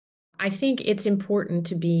I think it's important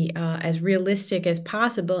to be as realistic as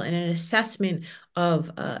possible in an assessment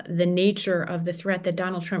of the nature of the threat that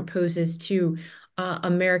Donald Trump poses to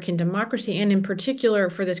American democracy, and in particular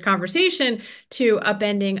for this conversation to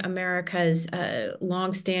upending America's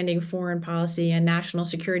longstanding foreign policy and national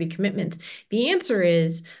security commitments. The answer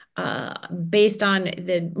is, based on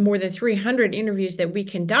the more than 300 interviews that we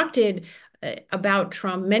conducted about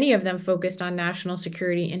Trump, many of them focused on national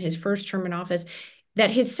security in his first term in office, that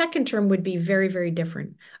his second term would be very, very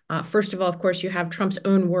different. First of all, of course, you have Trump's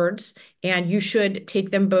own words, and you should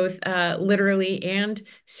take them both literally and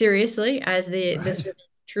seriously, as the Right. sort of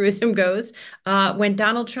truism goes. When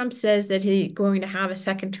Donald Trump says that he's going to have a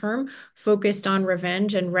second term focused on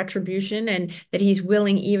revenge and retribution, and that he's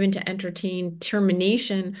willing even to entertain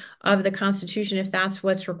termination of the Constitution if that's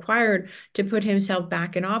what's required to put himself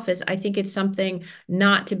back in office, I think it's something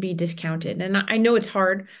not to be discounted. And I know it's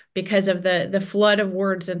hard because of the flood of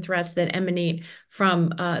words and threats that emanate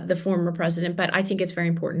from the former president. But I think it's very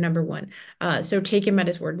important, number one. So take him at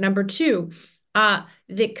his word. Number two,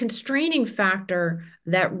 the constraining factor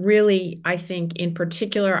that really, I think, in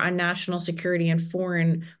particular on national security and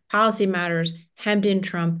foreign policy matters, hemmed in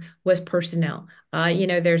Trump was personnel.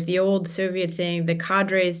 There's the old Soviet saying, the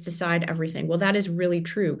cadres decide everything. Well, that is really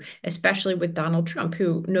true, especially with Donald Trump,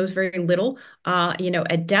 who knows very little,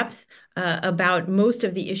 at depth about most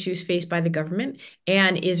of the issues faced by the government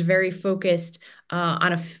and is very focused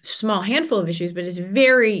on a small handful of issues, but is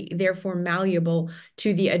very, therefore, malleable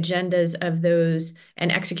to the agendas of those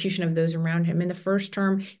and execution of those around him. In the first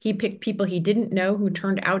term, he picked people he didn't know who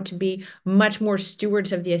turned out to be much more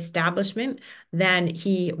stewards of the establishment than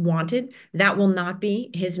he wanted. That will not be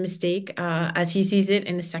his mistake as he sees it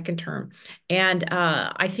in the second term. And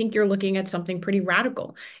I think you're looking at something pretty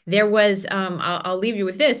radical. There was, I'll leave you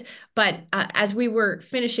with this, but as we were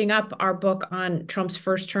finishing up our book on Trump's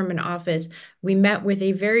first term in office, we met with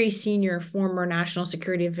a very senior former national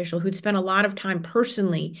security official who'd spent a lot of time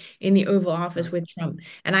personally in the Oval Office Right. with Trump.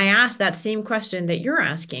 And I asked that same question that you're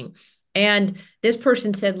asking. And this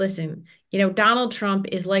person said, listen, Donald Trump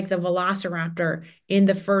is like the velociraptor in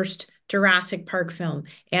the first Jurassic Park film.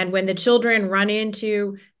 And when the children run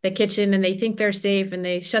into the kitchen and they think they're safe and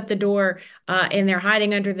they shut the door and they're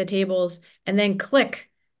hiding under the tables, and then click,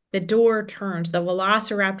 the door turns. The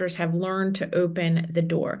velociraptors have learned to open the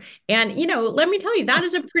door. And, let me tell you, that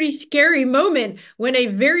is a pretty scary moment when a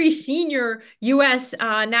very senior U.S.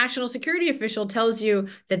 National security official tells you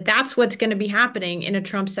that that's what's going to be happening in a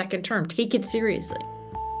Trump second term. Take it seriously.